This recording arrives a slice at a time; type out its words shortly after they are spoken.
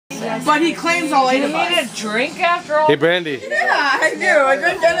But he claims all 8 of us. You need a drink after all? Hey, Brandy. Yeah, I do. I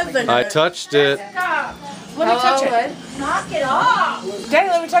drink anything. I touched it. Let me touch it. Knock it off. Daddy,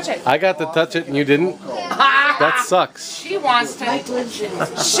 let me touch it. I got to touch it and you didn't? That sucks. She wants to.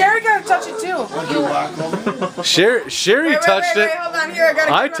 Sherry got to touch it too. Sherry touched wait, it. hold on here.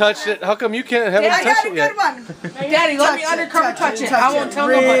 I touched it. How come you can't have it I got touched a it yet? good one. Daddy, let me undercover touch it. I won't tell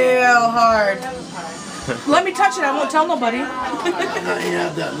Real nobody. Real hard. Let me touch it. I won't tell nobody. Yeah,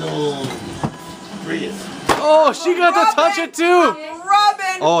 that little Prius. Oh, she got to touch it too.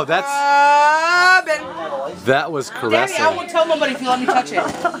 Robin. Oh, that's Robin. that was Daddy, I caressing. won't tell nobody if you let me touch it.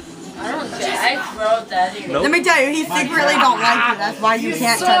 I wrote that in. Let me tell you, he secretly don't like you. That's why you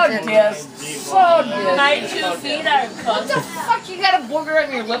can't touch it. So good. My 2 feet are What the cooked. fuck you got a booger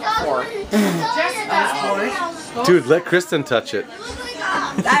on your lip for? Dude, let Kristen touch it.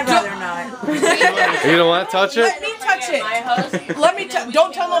 I'd rather not. You don't want to touch it? Let me touch it. Let me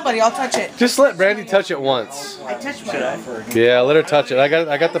don't tell nobody. I'll touch it. Just let Brandy touch it once. I touched mine. Yeah, let her touch it. I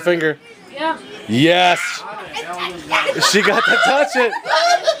got the finger. Yeah. Yes. She got to touch it.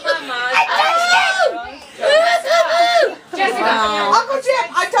 Uncle Jim,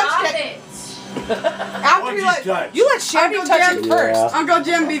 I touched it. After you let Shandy Uncle touch Jim. it first. Yeah. Uncle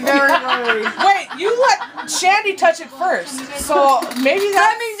Jim be very worried. Wait, you let Shandy touch it first. So maybe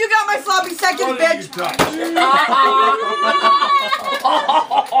That means you got my sloppy seconds, bitch.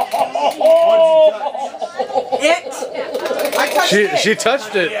 I touched it. She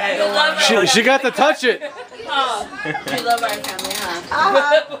touched it. She got to touch it. You love our family,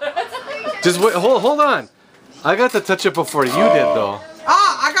 huh? Just wait. Hold on. I got to touch it before you did, though.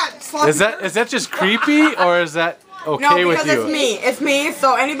 I got sloppy. Is that just creepy or is that okay No, with because you? it's me. It's me.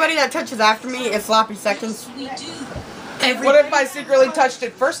 So anybody that touches after me is sloppy seconds. What if I secretly touched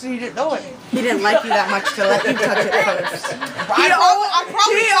it first and you didn't know it? He didn't like you that much to let you touch it first. I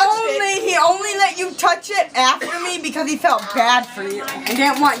probably touched it. He only let you touch it after me because he felt bad for you. He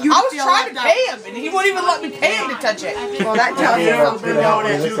didn't want you to I was feel trying to left pay him, and he wouldn't even let me pay him to touch it. Well, that tells you something, don't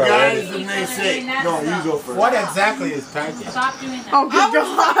it? Two guys and they say, no, you go first. What exactly is practice? Stop doing that. Oh, good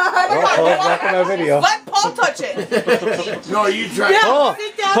God. Back in my video. Let Paul touch it. No, you try.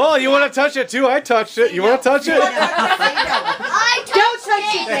 Paul, you want to touch it too? I touched it. You want to touch it? Don't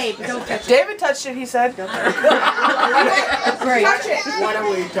touch it, babe. Don't touch it. David touched it, he said. Great. Touch it. What are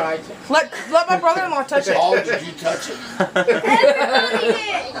we touching? Let my brother-in-law touch it. Paul, did you touch it?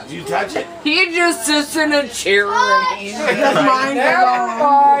 Did you touch it? He just sits in a chair and he's Because mine's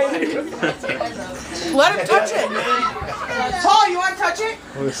Let him touch it. Paul, you want to touch it?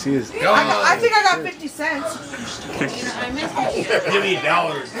 Let's see his. I think I got 50 cents. Give me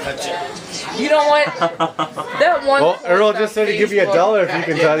 $1 to touch it. You know what? That one. Well, Earl just said to give you $1 if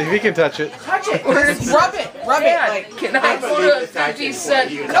you can touch it. Touch it. Just rub it. Rub it. Like, Can I put a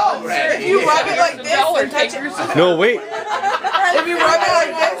 50-cent? no, if you rub it like this and touch it. No, wait. If you rub it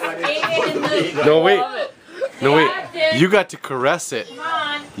like this. No, wait. No, wait. You got to caress it.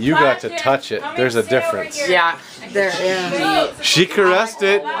 You got to touch it. There's a difference. Yeah. She caressed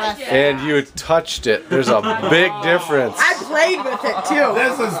it and you touched it. There's a big difference. I played with it too.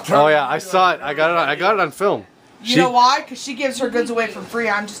 This is Oh yeah, I saw it. I got it on film. You know why? Because she gives her goods away for free.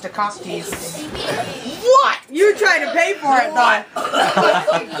 I'm just a cock tease. What? You tried to pay for it though.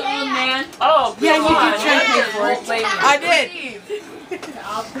 Man. Oh, Yeah, you come did try to pay for it. I did.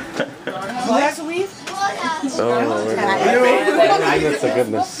 Who has a weave? Oh, that's a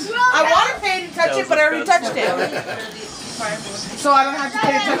goodness. I want to pay to touch it, but I already touched it. So I don't have to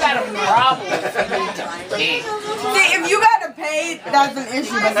pay to touch it anymore. See, if you got to pay, that's an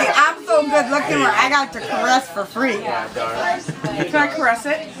issue. But see, I'm so good looking where I got to caress for free. Can I caress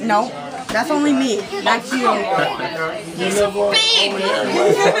it? No, that's only me. That's you.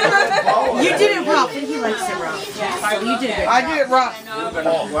 You did it rough, and he likes it rough. So you did it. I did it rough.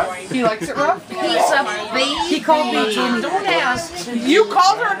 He likes it rough? He's a baby. He called me Jimmy. Don't ask. You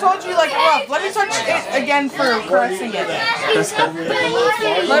called her and told you you like it rough. Let me touch it again for caressing it.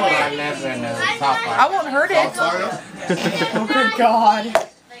 Let me. I won't hurt it. Oh, good God.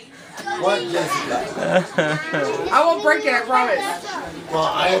 What, Jessica? I won't break it, I promise. Well,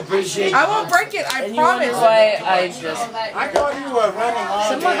 I appreciate I won't break it, I promise. Why I just. I thought you were running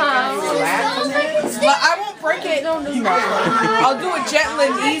all day. But I won't break it. I'll do it gently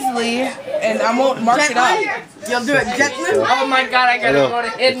and easily, and I won't mark it up. You'll do it gently? Oh my God! I gotta go to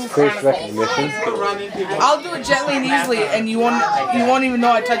Hidden Face Chronicles. recognition. I'll do it gently and easily, and you won't even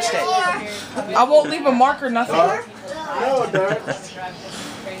know I touched it. I won't leave a mark or nothing. No, Dirk.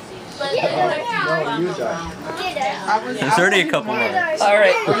 There's already a couple more.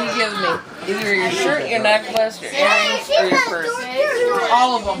 Alright, what do you give me? Either your shirt, your necklace, your earrings, or your purse.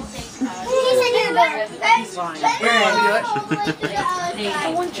 All of them.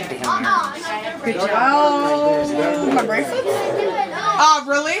 I want you to hear. Good job. My bracelets? Oh,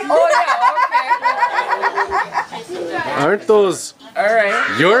 really? Oh yeah, Aren't those okay.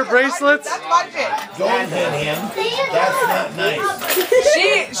 Alright. your bracelets? That's my pick. Don't hit him. That's not nice.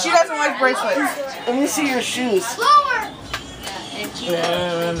 She doesn't like bracelets. Let me see your shoes.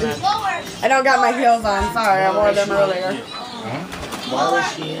 I don't got my heels on. Sorry, I wore them earlier.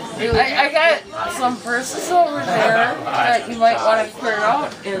 I got some purses over there that you might want to clear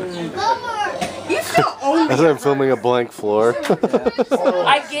out. And You still own me. As I'm filming a blank floor.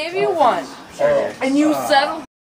 I gave you one. And you settled